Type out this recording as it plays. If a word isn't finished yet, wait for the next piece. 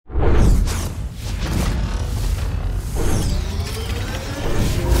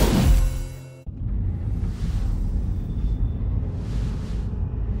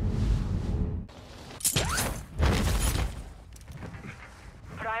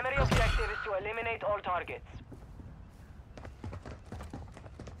primary objective is to eliminate all targets.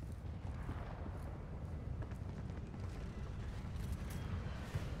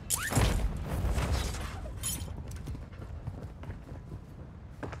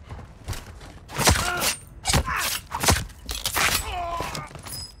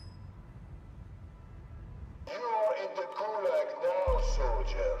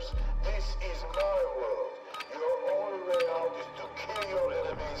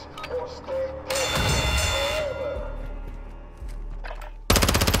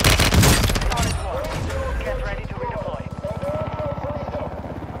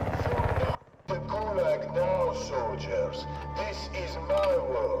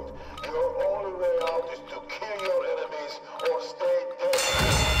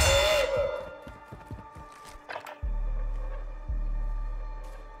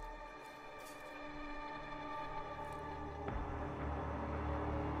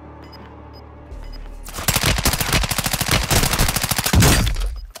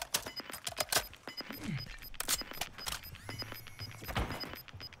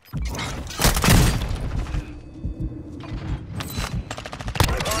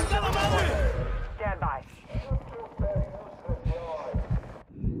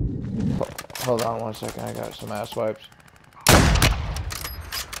 Hold on 1 second, I got some ass wipes.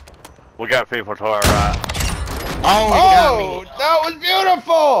 We got people to our right. Oh, that was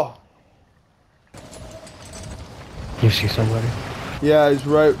beautiful! You see somebody? Yeah, he's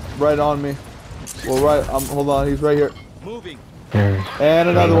right on me. Well, right, hold on, he's right here. Moving. And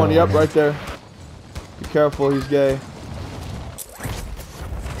another one, yep, right there. Be careful, he's gay.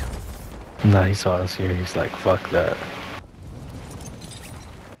 Nah, he saw us here, he's like, fuck that.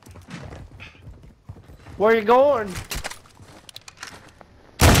 Where you going?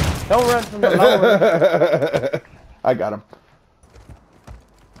 Don't run from the lower. I got him.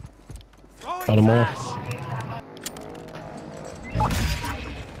 Got him off.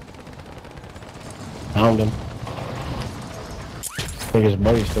 Found him. I think his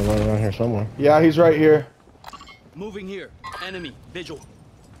buddy's still running around here somewhere. Yeah, he's right here. Moving here. Enemy. Vigil.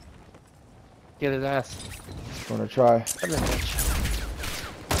 Get his ass. Gonna try.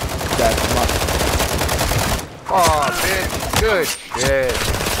 That's Oh, bitch. Good shit.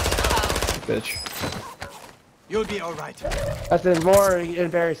 bitch. You'll be alright. That's even more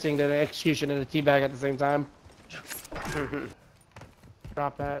embarrassing than an execution and a teabag at the same time.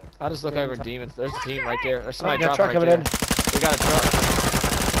 Drop that. I'll just look over demons. There's a team right there. There's somebody got a dropping truck right coming there. in. We got a truck.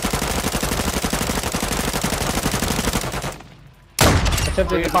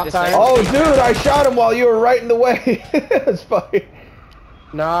 Attempting to pop tire. Oh, dude, I shot him while you were right in the way. That's funny.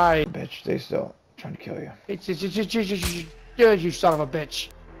 Nice. Bitch, stay still. I'm trying to kill you. You son of a bitch.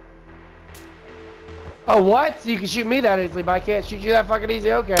 Oh, what? You can shoot me that easily, but I can't shoot you that fucking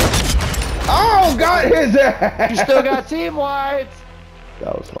easy. Okay. Oh, got his ass. You still got team wipes.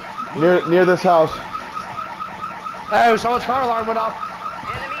 That was fun. Near this house. Oh, someone's car alarm went off.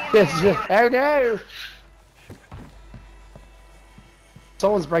 Oh no.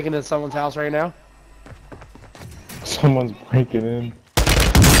 Someone's breaking into someone's house right now. Someone's breaking in.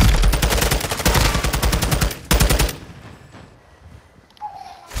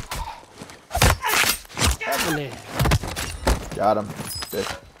 Got him.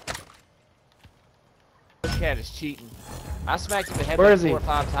 Bitch. This cat is cheating. I smacked him in the head Where like is he? 4 or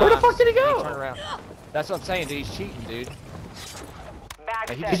 5 times. Where the fuck did he go? Turn around. That's what I'm saying, dude. He's cheating, dude.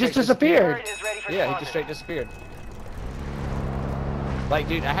 He just disappeared. Yeah, he just straight disappeared. Like,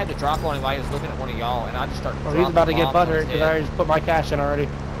 dude, I had to drop on him while he was looking at one of y'all, and I just started. Oh, he's about to get bombs on butthurt his because head. I just put my cash in already.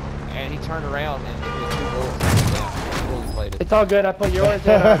 And he turned around and it was 2 bullets. Yeah, fully plated. It's all good. I put yours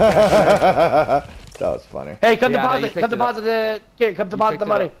in. That was funny. Hey, come Yeah, I know, you deposit. picked Come it deposit the. Here, come deposit the picked it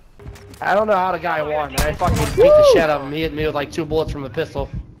money. up. I don't know how the guy won, man. I fucking beat the shit out of him. He hit me with like 2 bullets from the pistol.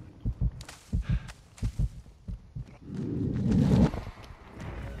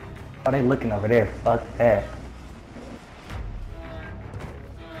 Oh, they looking over there. Fuck that.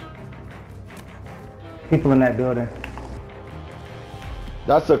 People in that building.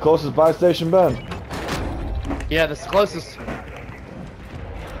 That's the closest buy station been. Yeah, that's the closest.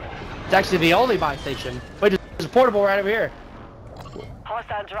 It's actually the only buy station. Wait, there's a portable right over here.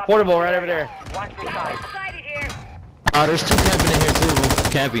 Portable right over there. There's 2 camping in here too.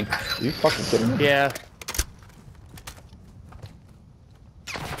 Camping. Are you fucking kidding me? Yeah.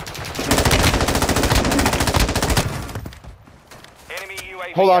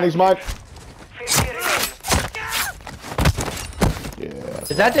 Hold on, he's mine. Yeah.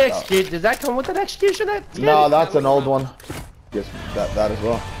 Is that the execution? Does that come with an execution? No, that's an old one. Yes, that as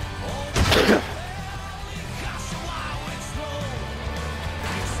well.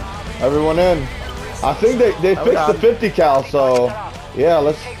 Everyone in. I think they fixed the 50 cal, so yeah,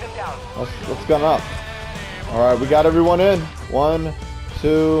 let's gun up. All right, we got everyone in. 1,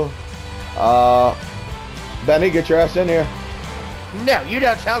 2. Benny, get your ass in here. No, you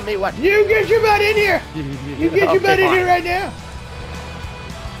don't tell me what. You get your butt in here. You get your butt in here right now.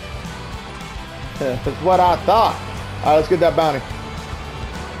 That's what I thought. All right, let's get that bounty.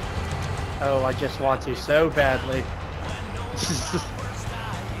 Oh, I just want to so badly.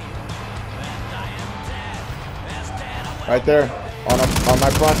 Right there, on my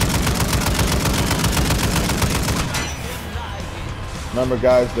front. Remember,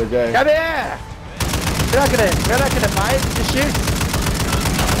 guys, they're gay. Come here! You're not gonna fight. Just shoot.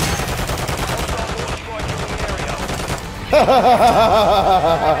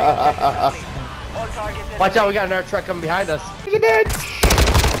 Watch out! We got another truck coming behind us. He's a bitch.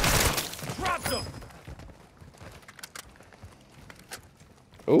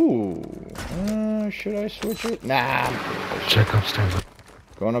 Ooh, should I switch it? Nah. Check upstairs.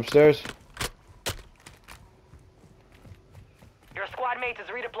 Going upstairs. Your squad mate is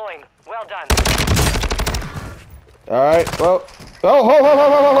redeploying. Well done. All right. Well. Oh,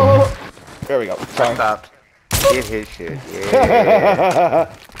 ho. There we go. Sorry. Stop. Get his shit. Yeah.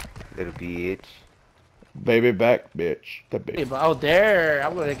 Little bitch. Baby back, bitch. The bitch. Oh, there!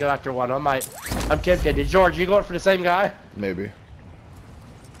 I'm gonna go after one. I'm tempted. George, you going for the same guy? Maybe.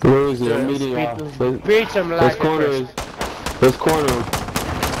 Where is it? I'm meeting y'all. Beat him like Let's corner him.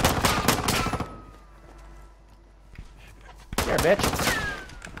 Here, bitch.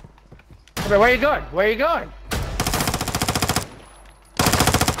 Come here, where you going? Where you going?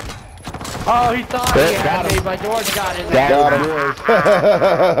 Oh, he thought he had me, but George got it.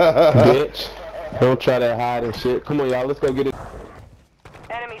 Bitch. Don't try to hide and shit. Come on, y'all. Let's go get it.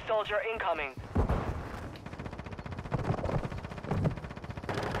 Enemy soldier incoming.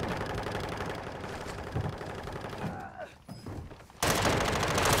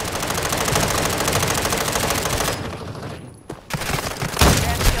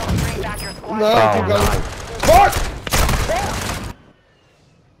 No, fuck!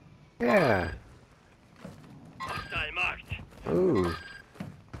 Yeah. Ooh.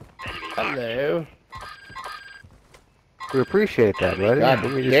 Hello. We appreciate that, buddy. God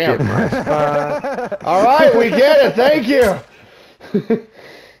Let me just damn. get my spot. All right, we get it. Thank you.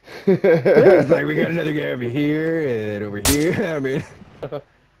 It's like we got another guy over here and over here. I mean,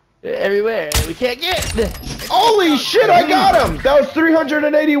 Everywhere. We can't get. Holy shit! I got him. That was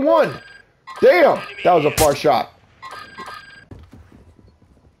 381. Damn, that was a far shot.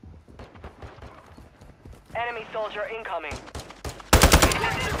 Enemy soldier incoming.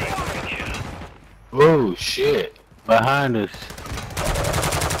 oh shit. Behind us.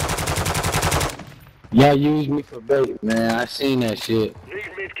 Y'all used me for bait, man. I seen that shit.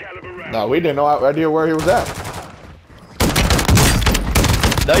 No, we didn't know idea where he was at.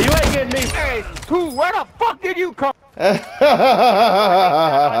 No, you ain't getting me. Hey, where the fuck did you come?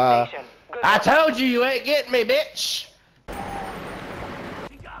 I told you you ain't getting me, bitch.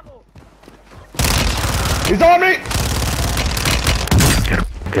 He's on me.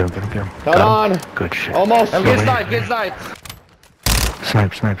 Get him. Hold on. Good shit. Almost. Get sniped.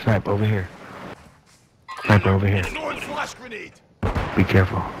 Snipe over here. Sniper over here. Be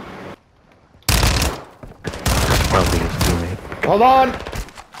careful. Probably his teammate. Hold on.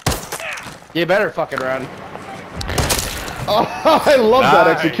 You better fucking run. Oh, I love that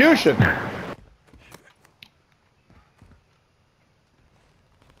execution.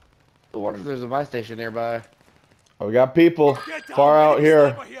 I wonder if there's a buy station nearby. Oh, we got people far out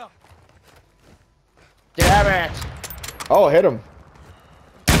here. Damn it! Oh, hit him.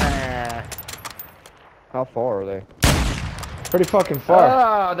 How far are they? Pretty fucking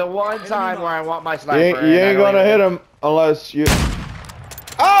far. Oh, the one time where I want my sniper. You ain't gonna hit him unless you.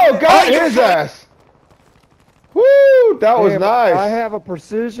 Oh, got his ass. Woo, that was nice. I have a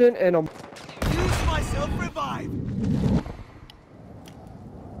precision and a. Use myself revive.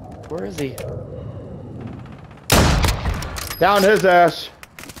 Where is he? Down his ass.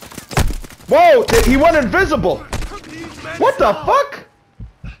 Whoa, he went invisible. What the fuck?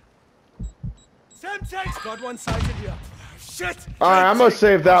 Semtex got one sighted here. Shit. Alright, I'm gonna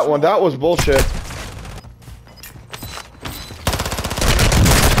save that one. That was bullshit.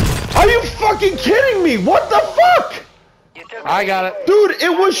 Are you fucking kidding me? What the fuck? I got it. Dude,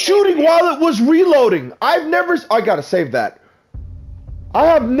 it was shooting while it was reloading. I gotta save that. I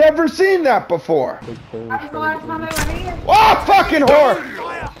have never seen that before. Oh, fucking whore!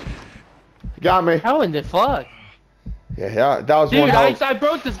 Got me. How in the fuck? Yeah, that was one Dude, hell. I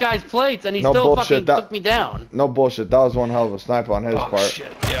broke this guy's plates and he No still bullshit, fucking took me down. No bullshit. That was one hell of a sniper on his Oh part.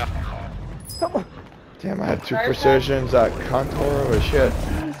 shit, yeah. Damn, I had 2 precisions at contour or shit.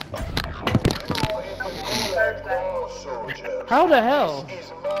 How the hell?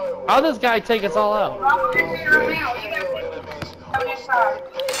 How'd this guy take us all out?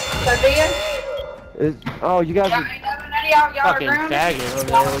 Oh, you guys are... Fucking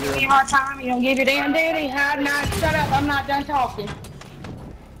faggot over there. Give me a hard time. You don't give your damn daddy. Hide not. Shut up. I'm not done talking.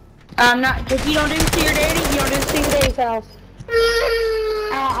 I'm not. If you don't do this to your daddy, you don't do this to your daddy's house.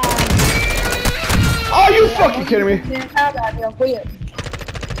 Oh, you fucking kidding me? I got you. Quit.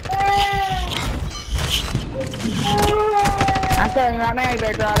 I'm telling you right now, you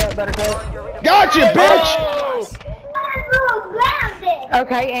better drive up, Buttercup. Gotcha, bitch!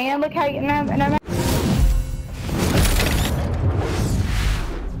 Okay, and look how you. No.